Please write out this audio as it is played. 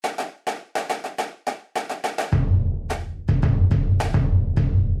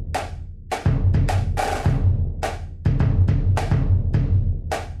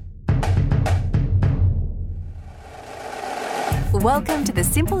Welcome to the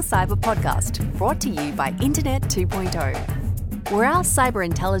Simple Cyber Podcast, brought to you by Internet 2.0, where our cyber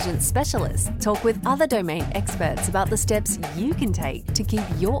intelligence specialists talk with other domain experts about the steps you can take to keep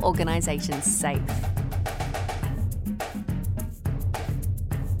your organisation safe.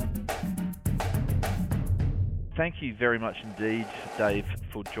 Thank you very much indeed, Dave,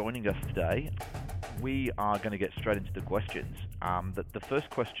 for joining us today. We are going to get straight into the questions. The first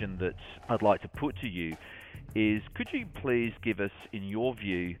question that I'd like to put to you is, could you please give us, in your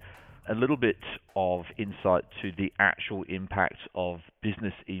view, a little bit of insight to the actual impact of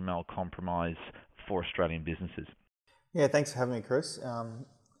business email compromise for Australian businesses? Yeah, thanks for having me, Chris.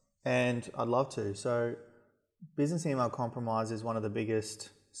 And I'd love to. So business email compromise is one of the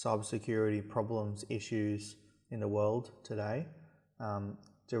biggest cybersecurity problems, issues in the world today.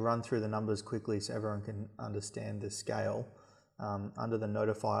 To run through the numbers quickly so everyone can understand the scale, under the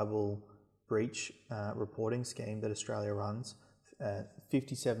notifiable breach reporting scheme that Australia runs,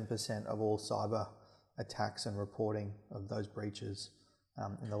 57% of all cyber attacks and reporting of those breaches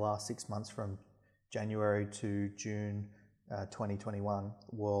in the last 6 months from January to June 2021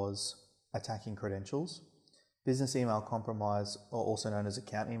 was attacking credentials. Business email compromise, or also known as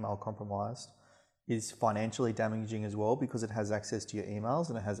account email compromise, is financially damaging as well because it has access to your emails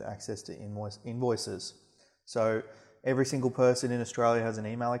and it has access to invoices. So every single person in Australia has an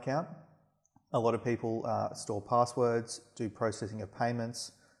email account. A lot of people store passwords, do processing of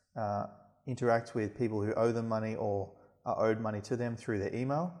payments, interact with people who owe them money or are owed money to them through their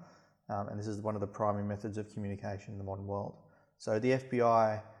email. And this is one of the primary methods of communication in the modern world. So the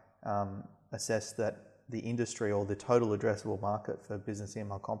FBI assessed that the industry, or the total addressable market for business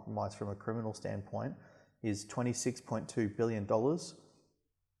email compromise from a criminal standpoint, is $26.2 billion.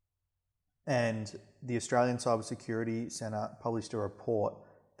 And the Australian Cybersecurity Centre published a report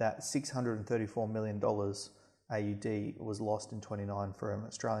that $634 million AUD was lost in 2019 from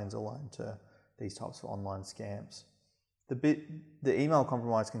Australians alone to these types of online scams. The email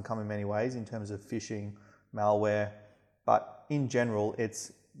compromise can come in many ways in terms of phishing, malware, but in general,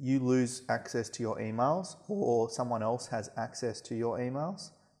 it's you lose access to your emails, or someone else has access to your emails,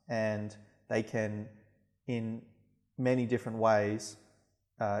 and they can, in many different ways,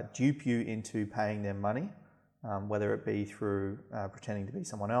 dupe you into paying them money, whether it be through pretending to be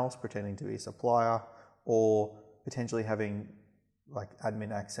someone else, pretending to be a supplier, or potentially having like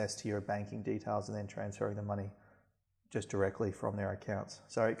admin access to your banking details and then transferring the money just directly from their accounts.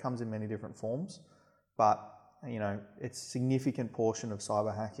 So it comes in many different forms, but it's a significant portion of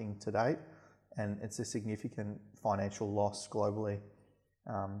cyber hacking to date, and it's a significant financial loss globally.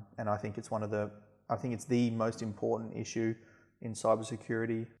 And I think it's the most important issue in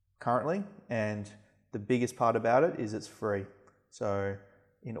cybersecurity currently. And the biggest part about it is it's free. So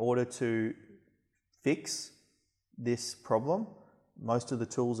in order to fix this problem, most of the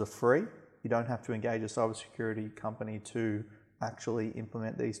tools are free. You don't have to engage a cybersecurity company to actually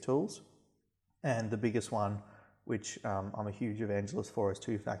implement these tools. And the biggest one, which I'm a huge evangelist for, is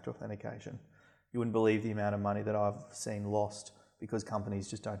two-factor authentication. You wouldn't believe the amount of money that I've seen lost because companies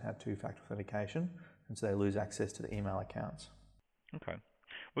just don't have two-factor authentication, and so they lose access to the email accounts. Okay.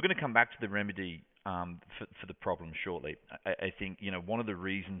 We're going to come back to the remedy for the problem shortly. I think one of the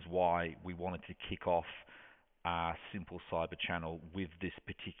reasons why we wanted to kick off our Simple Cyber channel with this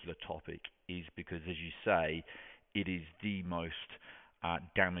particular topic is because, as you say, it is the most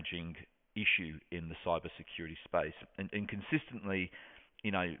damaging issue in the cybersecurity space, and consistently,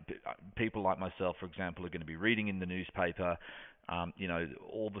 people like myself, for example, are going to be reading in the newspaper,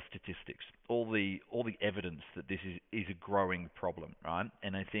 all the statistics, all the evidence that this is a growing problem, right?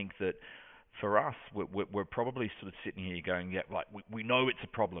 And I think that for us, we're probably sort of sitting here going, yeah, like we know it's a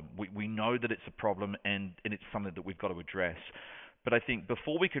problem. We know that it's a problem, and it's something that we've got to address. But I think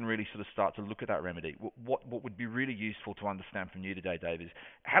before we can really sort of start to look at that remedy, what would be really useful to understand from you today, Dave, is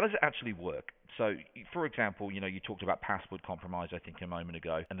how does it actually work? So, for example, you talked about password compromise, I think, a moment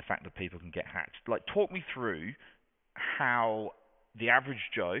ago, and the fact that people can get hacked. Like, talk me through how the average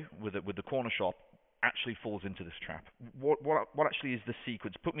Joe with the corner shop actually falls into this trap. What actually is the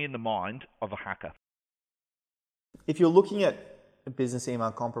sequence? Put me in the mind of a hacker. If you're looking at a business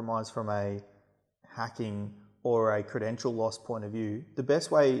email compromise from a hacking or a credential loss point of view, the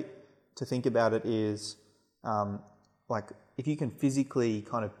best way to think about it is like if you can physically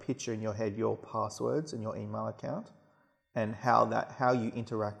kind of picture in your head your passwords and your email account and how you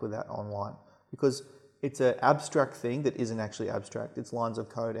interact with that online. Because it's an abstract thing that isn't actually abstract. It's lines of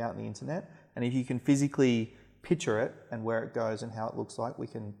code out in the internet. And if you can physically picture it and where it goes and how it looks like, we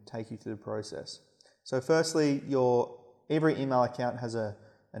can take you through the process. So firstly, every email account has a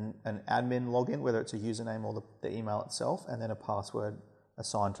an admin login, whether it's a username or the email itself, and then a password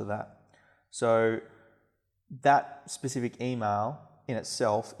assigned to that. So that specific email in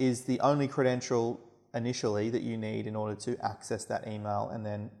itself is the only credential initially that you need in order to access that email and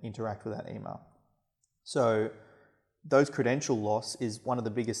then interact with that email. So those credential loss is one of the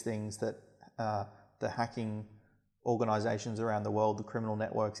biggest things that the hacking organizations around the world, the criminal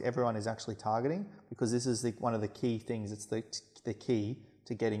networks, everyone is actually targeting, because this is one of the key things. It's the key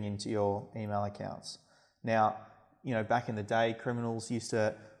to getting into your email accounts. Now, back in the day, criminals used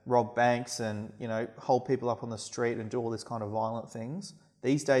to rob banks and, hold people up on the street and do all this kind of violent things.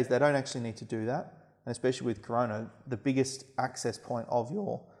 These days, they don't actually need to do that. And especially with Corona, the biggest access point of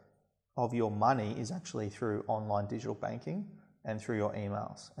your money is actually through online digital banking and through your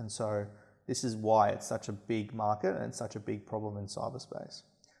emails. And so this is why it's such a big market and it's such a big problem in cyberspace.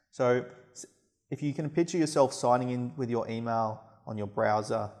 So if you can picture yourself signing in with your email on your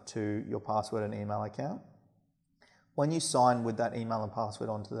browser to your password and email account, when you sign with that email and password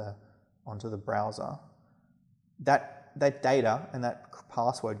onto the browser, that data and that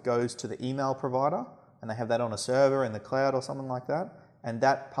password goes to the email provider, and they have that on a server in the cloud or something like that, and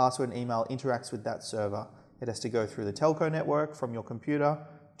that password and email interacts with that server. It has to go through the telco network from your computer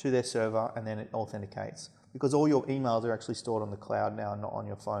to their server, and then it authenticates, because all your emails are actually stored on the cloud now, not on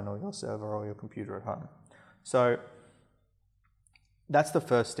your phone or your server or your computer at home. So that's the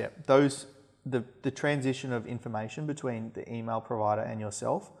first step. The transition of information between the email provider and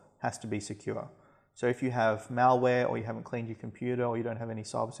yourself has to be secure. So if you have malware, or you haven't cleaned your computer, or you don't have any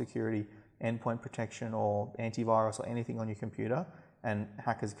cybersecurity endpoint protection or antivirus or anything on your computer, and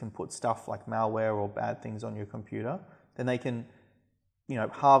hackers can put stuff like malware or bad things on your computer, then they can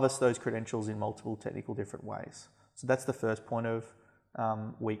harvest those credentials in multiple technical different ways. So that's the first point of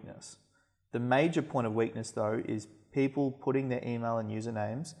weakness. The major point of weakness, though, is people putting their email and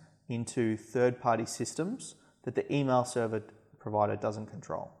usernames into third-party systems that the email server provider doesn't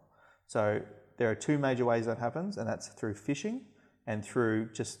control. So there are two major ways that happens, and that's through phishing and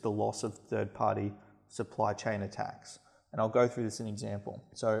through just the loss of third-party supply chain attacks. And I'll go through this in an example.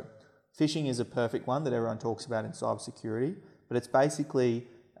 So phishing is a perfect one that everyone talks about in cybersecurity, but it's basically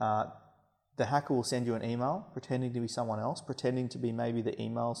the hacker will send you an email pretending to be someone else, pretending to be maybe the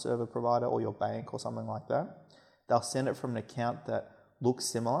email server provider or your bank or something like that. They'll send it from an account that looks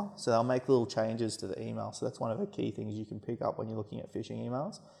similar, so they'll make little changes to the email. So that's one of the key things you can pick up when you're looking at phishing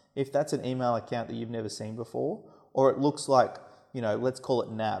emails. If that's an email account that you've never seen before, or it looks like, let's call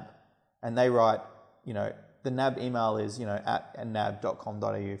it NAB, and they write, the NAB email is, at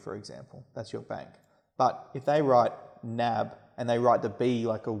nab.com.au, for example. That's your bank. But if they write NAB and they write the B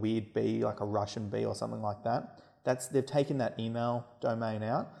like a weird B, like a Russian B or something like that, they've taken that email domain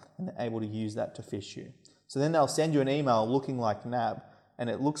out and they're able to use that to phish you. So then they'll send you an email looking like NAB, and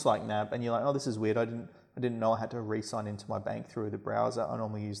it looks like NAB, and you're like, oh, this is weird. I didn't know I had to re-sign into my bank through the browser. I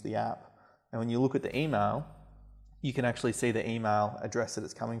normally use the app. And when you look at the email, you can actually see the email address that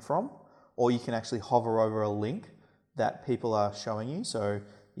it's coming from, or you can actually hover over a link that people are showing you. So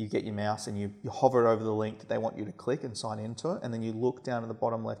you get your mouse and you hover over the link that they want you to click and sign into it, and then you look down at the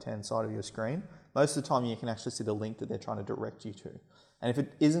bottom left-hand side of your screen. Most of the time you can actually see the link that they're trying to direct you to. And if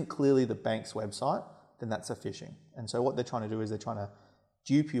it isn't clearly the bank's website, then that's a phishing. And so what they're trying to do is they're trying to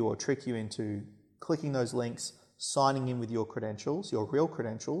dupe you or trick you into clicking those links, signing in with your credentials, your real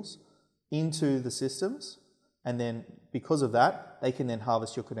credentials, into the systems. And then because of that, they can then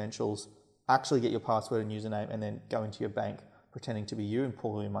harvest your credentials, actually get your password and username, and then go into your bank pretending to be you and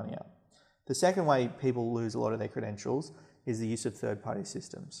pull your money out. The second way people lose a lot of their credentials is the use of third-party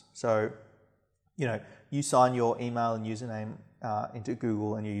systems. So, you sign your email and username into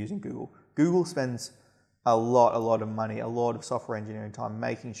Google, and you're using Google. Google spends a lot of money, a lot of software engineering time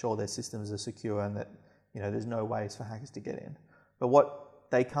making sure their systems are secure and that there's no ways for hackers to get in. But what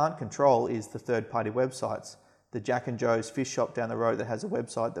they can't control is the third-party websites. The Jack and Joe's fish shop down the road that has a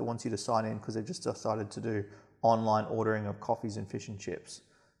website that wants you to sign in because they've just decided to do online ordering of coffees and fish and chips.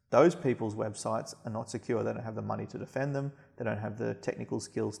 Those people's websites are not secure. They don't have the money to defend them. They don't have the technical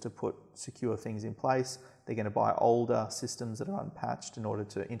skills to put secure things in place. They're going to buy older systems that are unpatched in order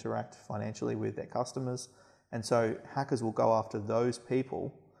to interact financially with their customers. And so hackers will go after those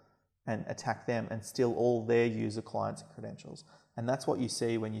people and attack them and steal all their user clients and credentials. And that's what you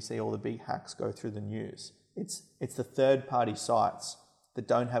see when you see all the big hacks go through the news. It's the third-party sites that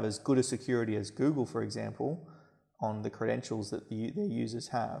don't have as good a security as Google, for example, on the credentials that their users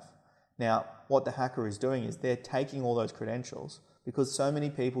have. Now, what the hacker is doing is they're taking all those credentials, because so many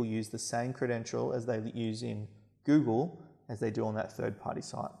people use the same credential as they use in Google as they do on that third-party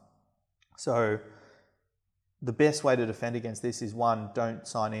site. So The best way to defend against this is, one, don't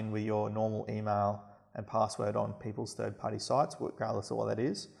sign in with your normal email and password on people's third-party sites, regardless of what that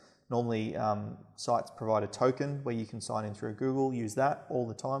is. Normally, sites provide a token where you can sign in through Google. Use that all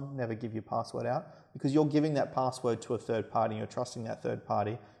the time. Never give your password out, because you're giving that password to a third party. You're trusting that third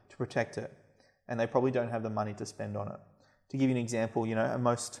party to protect it, and they probably don't have the money to spend on it. To give you an example,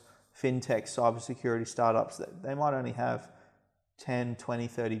 most fintech cybersecurity startups, they might only have 10, 20,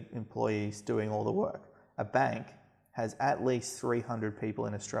 30 employees doing all the work. A bank has at least 300 people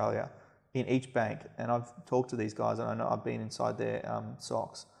in Australia in each bank, and I've talked to these guys, and I know I've been inside their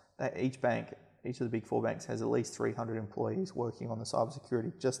SOCs. Each of the big four banks has at least 300 employees working on the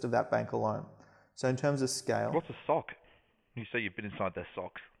cybersecurity just of that bank alone. So in terms of scale... What's a SOC? You say you've been inside their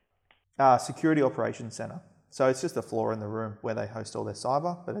SOCs. Security Operations Center. So it's just a floor in the room where they host all their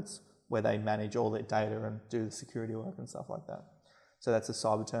cyber, but it's where they manage all their data and do the security work and stuff like that. So that's a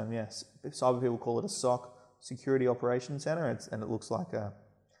cyber term, yes. Cyber people call it a SOC, Security Operations Center, and it looks like a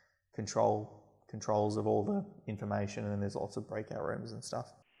controls of all the information, and there's lots of breakout rooms and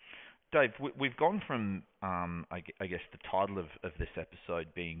stuff. Dave, we've gone from, I guess, the title of this episode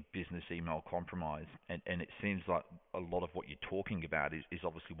being Business Email Compromise, and it seems like a lot of what you're talking about is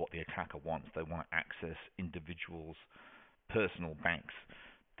obviously what the attacker wants. They want to access individuals' personal banks,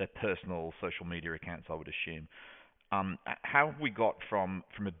 their personal social media accounts, I would assume. How have we got from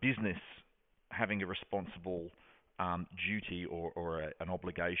a business having a responsible duty or an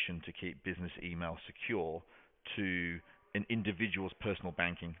obligation to keep business email secure to an individual's personal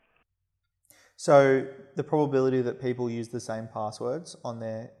banking? So the probability that people use the same passwords on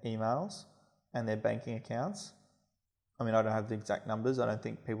their emails and their banking accounts, I don't have the exact numbers. I don't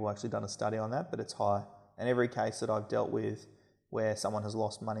think people have actually done a study on that, but it's high. And every case that I've dealt with where someone has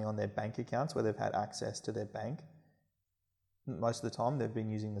lost money on their bank accounts, where they've had access to their bank, most of the time they've been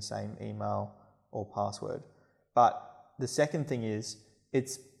using the same email or password. But the second thing is,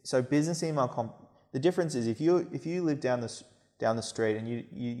 business email, the difference is if you live down the street and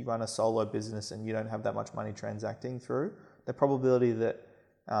you run a solo business and you don't have that much money transacting through, the probability that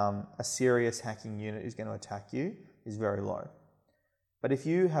a serious hacking unit is going to attack you is very low. But if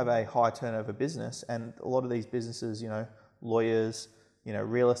you have a high turnover business, and a lot of these businesses, lawyers,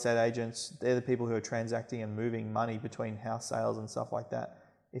 real estate agents, they're the people who are transacting and moving money between house sales and stuff like that.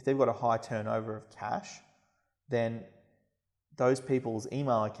 If they've got a high turnover of cash, then those people's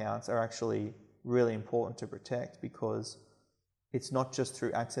email accounts are actually really important to protect, because it's not just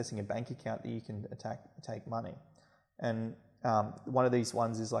through accessing a bank account that you can take money. And one of these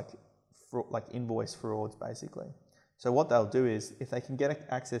ones is like invoice frauds, basically. So what they'll do is, if they can get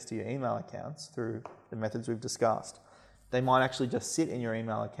access to your email accounts through the methods we've discussed, they might actually just sit in your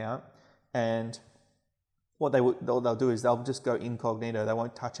email account, and what they'll do is they'll just go incognito. They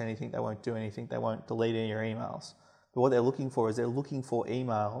won't touch anything. They won't do anything. They won't delete any of your emails. But what they're looking for is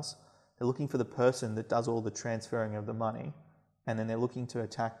emails. They're looking for the person that does all the transferring of the money, and then they're looking to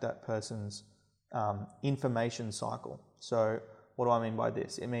attack that person's information cycle. So what do I mean by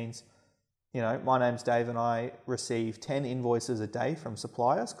this? It means, my name's Dave and I receive 10 invoices a day from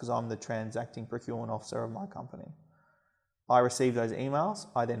suppliers because I'm the transacting procurement officer of my company. I receive those emails.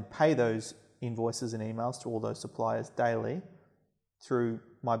 I then pay those invoices and emails to all those suppliers daily through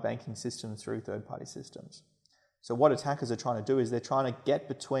my banking system, through third-party systems. So what attackers are trying to do is they're trying to get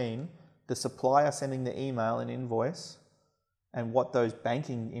between the supplier sending the email and invoice and what those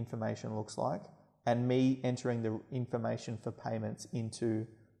banking information looks like, and me entering the information for payments into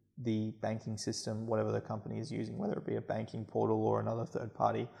the banking system, whatever the company is using, whether it be a banking portal or another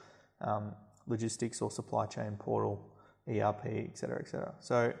third-party logistics or supply chain portal, ERP, etc., etc.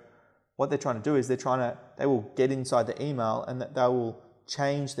 So what they're trying to do is they will get inside the email, and they will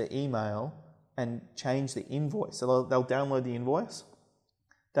change the email and change the invoice. So they'll download the invoice,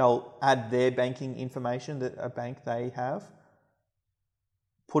 they'll add their banking information that a bank they have,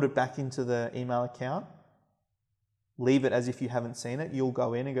 put it back into the email account, leave it as if you haven't seen it. You'll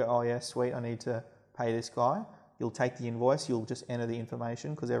go in and go, oh yeah, sweet, I need to pay this guy. You'll take the invoice, you'll just enter the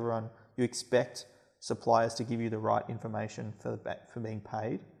information, because you expect suppliers to give you the right information for being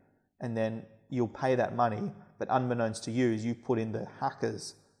paid, and then you'll pay that money, but unbeknownst to you, you put in the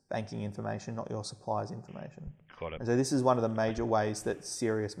hacker's banking information, not your supplier's information. Got it. And so this is one of the major ways that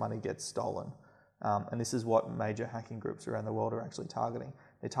serious money gets stolen. And this is what major hacking groups around the world are actually targeting.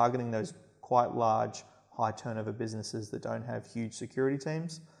 They're targeting those quite large, high turnover businesses that don't have huge security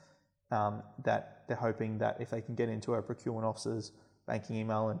teams, that they're hoping that if they can get into a procurement officer's banking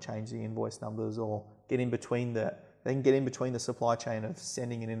email and change the invoice numbers, or they can get in between the supply chain of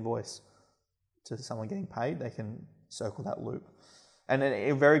sending an invoice to someone getting paid, they can circle that loop. And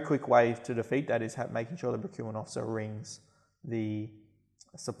a very quick way to defeat that is making sure the procurement officer rings the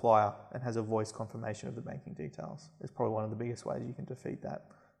supplier and has a voice confirmation of the banking details. It's probably one of the biggest ways you can defeat that,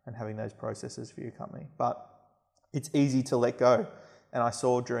 and having those processes for your company. But it's easy to let go. And I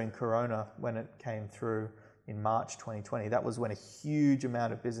saw during Corona, when it came through in March 2020, that was when a huge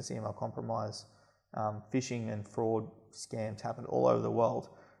amount of business email compromise, phishing and fraud scams happened all over the world.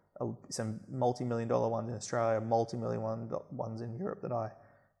 Some multi-million-dollar ones in Australia, multi-million ones in Europe that I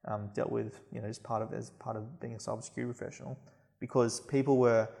dealt with, as part of being a cybersecurity professional, because people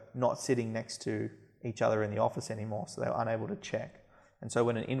were not sitting next to each other in the office anymore, so they were unable to check. And so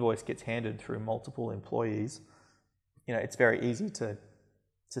when an invoice gets handed through multiple employees, it's very easy to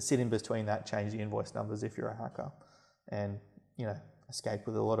sit in between that, change the invoice numbers if you're a hacker, and escape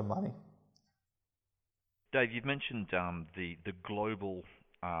with a lot of money. Dave, you've mentioned the global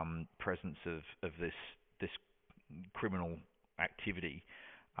presence of this criminal activity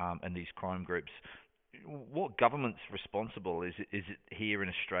and these crime groups. What government's responsible? Is it here in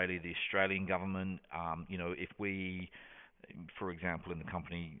Australia, the Australian government? If we, for example, in the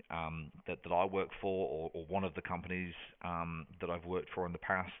company that I work for, or one of the companies that I've worked for in the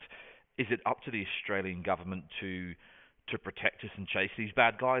past, is it up to the Australian government to protect us and chase these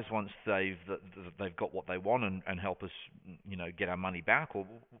bad guys once they've got what they want and help us, get our money back? Or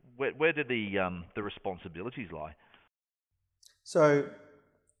where do the responsibilities lie? So,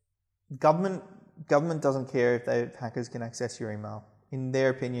 government doesn't care if hackers can access your email. In their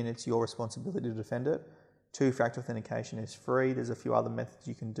opinion, it's your responsibility to defend it. Two-factor authentication is free. There's a few other methods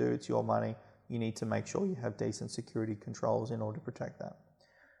you can do. It's your money. You need to make sure you have decent security controls in order to protect that.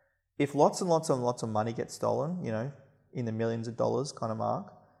 If lots and lots and lots of money gets stolen, in the millions of dollars kind of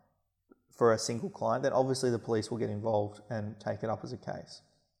mark for a single client, then obviously the police will get involved and take it up as a case.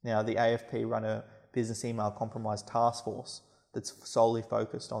 Now, the AFP run a business email compromise task force that's solely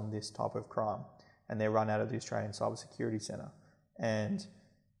focused on this type of crime, and they're run out of the Australian Cybersecurity Centre. And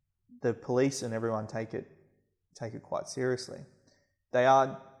the police and everyone take it quite seriously. They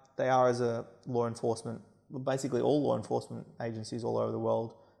are as a law enforcement, basically all law enforcement agencies all over the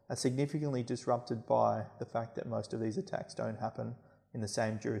world, are significantly disrupted by the fact that most of these attacks don't happen in the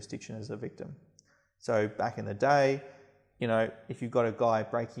same jurisdiction as the victim. So back in the day, if you've got a guy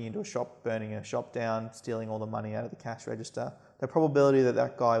breaking into a shop, burning a shop down, stealing all the money out of the cash register, the probability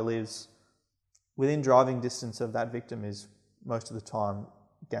that guy lives within driving distance of that victim is most of the time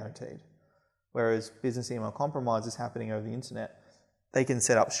guaranteed. Whereas business email compromise is happening over the internet. They can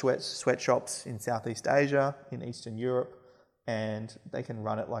set up sweatshops in Southeast Asia, in Eastern Europe, and they can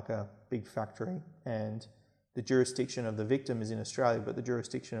run it like a big factory. And the jurisdiction of the victim is in Australia, but the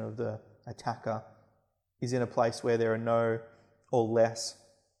jurisdiction of the attacker is in a place where there are no or less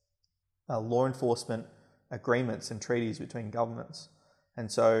law enforcement agreements and treaties between governments.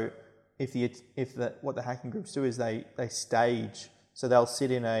 And so what the hacking groups do is they stage, so they'll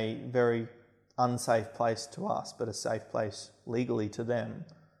sit in a very unsafe place to us, but a safe place legally to them.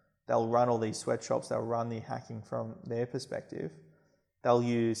 They'll run all these sweatshops, they'll run the hacking from their perspective. They'll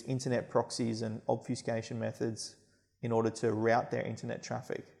use internet proxies and obfuscation methods in order to route their internet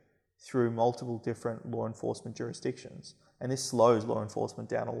traffic through multiple different law enforcement jurisdictions. And this slows law enforcement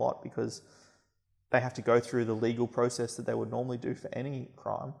down a lot because they have to go through the legal process that they would normally do for any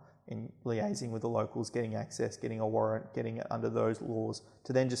crime in liaising with the locals, getting access, getting a warrant, getting it under those laws,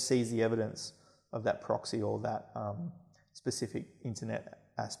 to then just seize the evidence of that proxy or that specific internet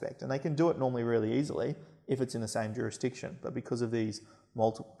aspect. And they can do it normally really easily if it's in the same jurisdiction. But because of these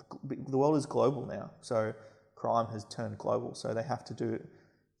the world is global now, so crime has turned global. So they have to do a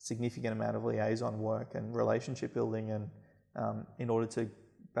significant amount of liaison work and relationship building and in order to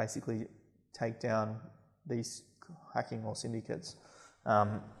basically take down these hacking or syndicates.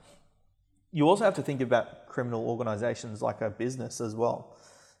 You also have to think about criminal organisations like a business as well.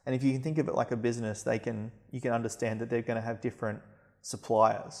 And if you can think of it like a business, you can understand that they're going to have different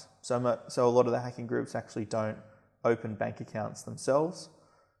suppliers. So a lot of the hacking groups actually don't open bank accounts themselves.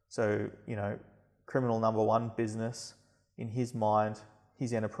 So, criminal number one business, in his mind,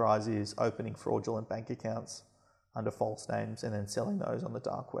 his enterprise is opening fraudulent bank accounts under false names and then selling those on the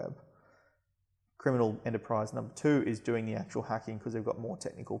dark web. Criminal enterprise number two is doing the actual hacking because they've got more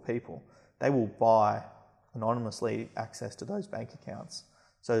technical people. They will buy anonymously access to those bank accounts.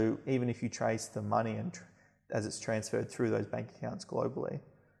 So even if you trace the money and as it's transferred through those bank accounts globally,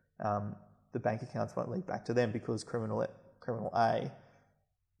 the bank accounts won't lead back to them because criminal A,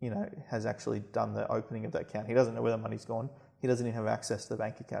 has actually done the opening of that account. He doesn't know where the money's gone. He doesn't even have access to the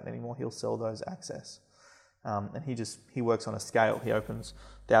bank account anymore. He'll sell those access. And he works on a scale. He opens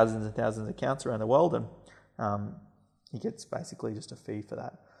thousands and thousands of accounts around the world, and he gets basically just a fee for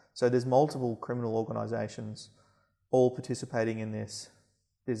that. So there's multiple criminal organisations all participating in this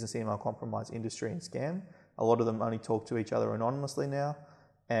business email compromise industry and scam. A lot of them only talk to each other anonymously now,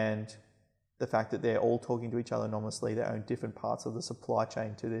 and the fact that they're all talking to each other anonymously, they own different parts of the supply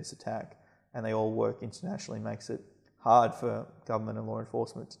chain to this attack, and they all work internationally, makes it hard for government and law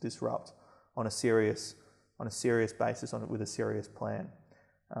enforcement to disrupt on a serious basis, with a serious plan.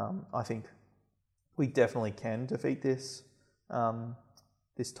 I think we definitely can defeat this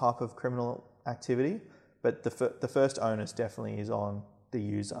type of criminal activity, but the first onus definitely is on the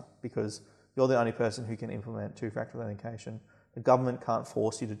user, because you're the only person who can implement two-factor authentication. The government can't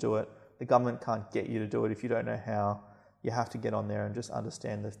force you to do it. The government can't get you to do it if you don't know how. You have to get on there and just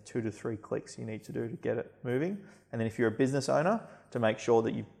understand the 2 to 3 clicks you need to do to get it moving. And then if you're a business owner, to make sure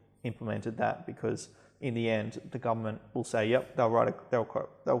that you've implemented that, because in the end, the government will say, yep,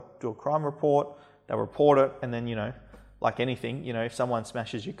 they'll do a crime report, they'll report it, and then, like anything, if someone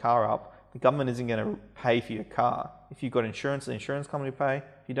smashes your car up, the government isn't going to pay for your car. If you've got insurance, the insurance company will pay.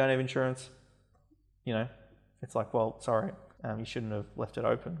 If you don't have insurance, it's like, well, sorry, you shouldn't have left it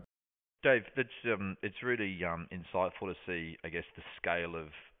open. Dave, it's really insightful to see, I guess, the scale of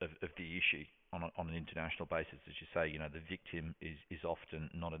the issue on an international basis. As you say, the victim is often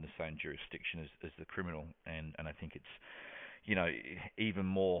not in the same jurisdiction as the criminal, and I think it's, even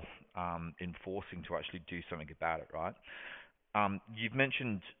more enforcing to actually do something about it, right? You've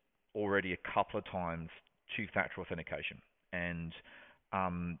mentioned already a couple of times two-factor authentication, and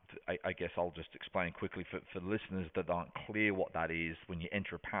I guess I'll just explain quickly for listeners that aren't clear what that is. When you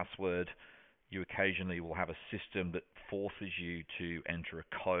enter a password, you occasionally will have a system that forces you to enter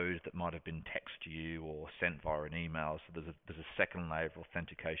a code that might have been texted to you or sent via an email. So there's a second layer of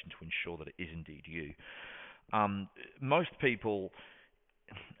authentication to ensure that it is indeed you. Most people,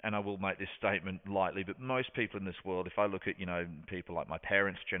 and I will make this statement lightly, but most people in this world, if I look at, people like my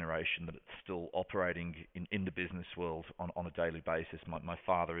parents' generation that are still operating in the business world on a daily basis. My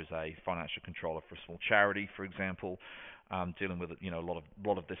father is a financial controller for a small charity, for example, dealing with, a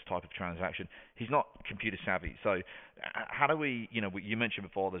lot of this type of transaction. He's not computer savvy. So how do we, you mentioned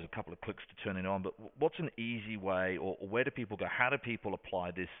before there's a couple of clicks to turn it on, but what's an easy way, or where do people go? How do people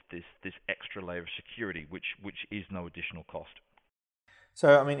apply this extra layer of security, which is no additional cost?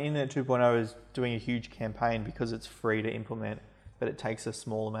 So, Internet 2.0 is doing a huge campaign because it's free to implement, but it takes a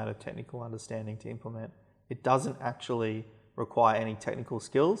small amount of technical understanding to implement. It doesn't actually require any technical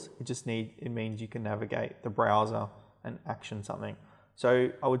skills. It means you can navigate the browser and action something. So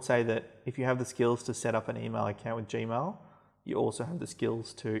I would say that if you have the skills to set up an email account with Gmail, you also have the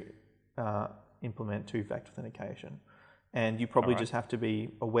skills to implement two-factor authentication. And you probably just have to be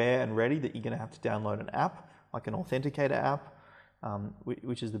aware and ready that you're going to have to download an app, like an Authenticator app,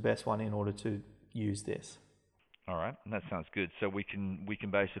 which is the best one in order to use this. All right, that sounds good. So we can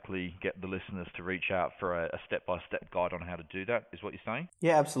basically get the listeners to reach out for a step-by-step guide on how to do that, is what you're saying?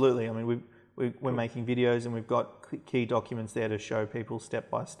 Yeah, absolutely. We're making videos, and we've got key documents there to show people step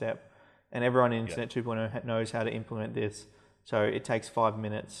by step. And everyone in Internet 2.0 knows how to implement this. So it takes 5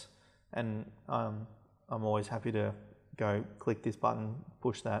 minutes, and I'm always happy to go click this button,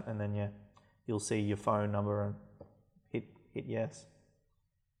 push that, and then you'll see your phone number and hit yes.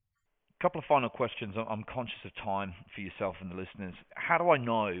 Couple of final questions. I'm conscious of time for yourself and the listeners. How do I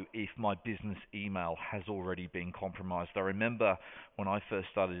know if my business email has already been compromised? I remember when I first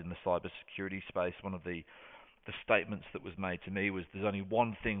started in the cybersecurity space, one of the statements that was made to me was there's only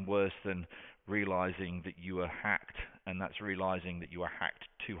one thing worse than realizing that you were hacked, and that's realizing that you were hacked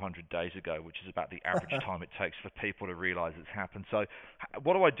 200 days ago, which is about the average time it takes for people to realize it's happened. So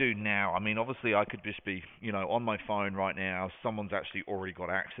what do I do now? Obviously I could just be, on my phone right now. Someone's actually already got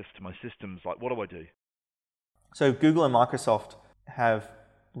access to my systems. Like, what do I do? So Google and Microsoft have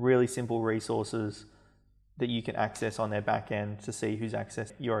really simple resources that you can access on their back end to see who's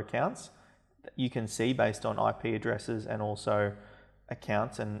accessed your accounts. You can see based on IP addresses and also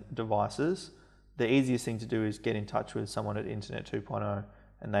accounts and devices. The easiest thing to do is get in touch with someone at Internet 2.0,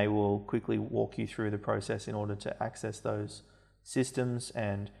 and they will quickly walk you through the process in order to access those systems,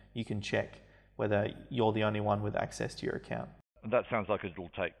 and you can check whether you're the only one with access to your account. That sounds like it'll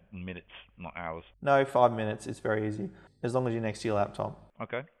take minutes, not hours. No, 5 minutes. It's very easy, as long as you're next to your laptop.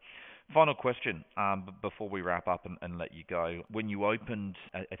 Okay. Final question before we wrap up and let you go. When you opened,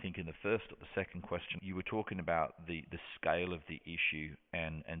 I think in the first or the second question, you were talking about the scale of the issue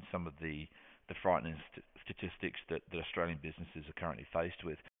and some of the frightening statistics that Australian businesses are currently faced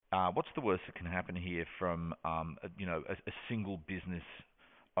with. What's the worst that can happen here from a single business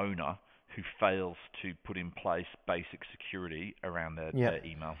owner who fails to put in place basic security around their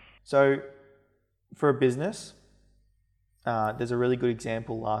email? So for a business, There's a really good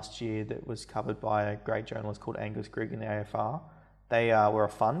example last year that was covered by a great journalist called Angus Grigg in the AFR. They were a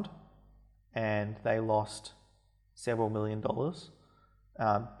fund and they lost several $1 million.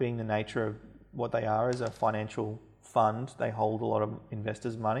 Being the nature of what they are as a financial fund, they hold a lot of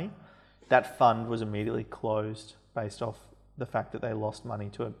investors' money. That fund was immediately closed based off the fact that they lost money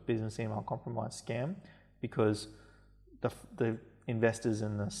to a business email compromise scam, because the investors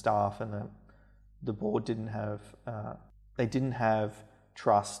and the staff and the board didn't have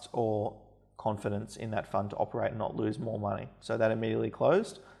trust or confidence in that fund to operate and not lose more money. So that immediately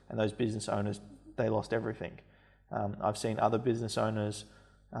closed, and those business owners, they lost everything. I've seen other business owners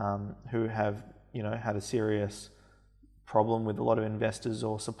who have, had a serious problem with a lot of investors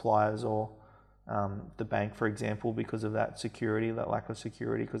or suppliers or the bank, for example, because of that lack of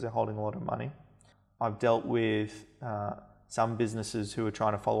security, because they're holding a lot of money. I've dealt with some businesses who are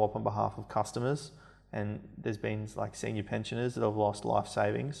trying to follow up on behalf of customers, and there's been like senior pensioners that have lost life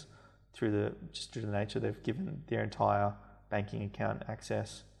savings through the nature they've given their entire banking account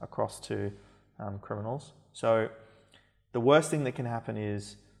access across to criminals. So the worst thing that can happen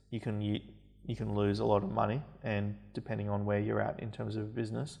is you can lose a lot of money, and depending on where you're at in terms of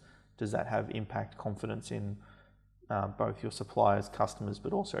business, does that have impact confidence in both your suppliers, customers,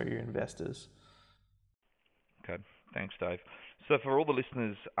 but also your investors? Okay, thanks, Dave. So for all the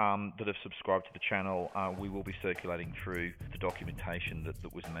listeners that have subscribed to the channel, we will be circulating through the documentation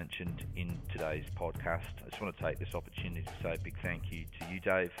that was mentioned in today's podcast. I just want to take this opportunity to say a big thank you to you,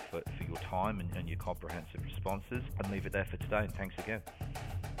 Dave, for your time and your comprehensive responses, and leave it there for today, and thanks again.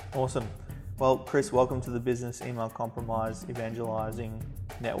 Awesome. Well, Chris, welcome to the Business Email Compromise Evangelizing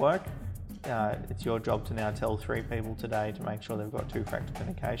Network. It's your job to now tell 3 people today to make sure they've got 2-factor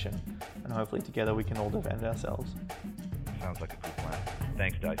authentication, and hopefully together we can all defend ourselves. Sounds like a good plan.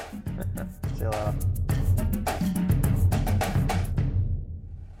 Thanks, Dave. See you later.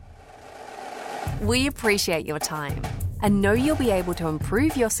 We appreciate your time and know you'll be able to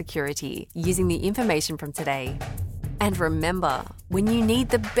improve your security using the information from today. And remember, when you need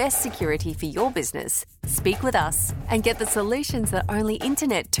the best security for your business, speak with us and get the solutions that only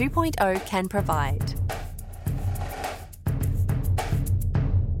Internet 2.0 can provide.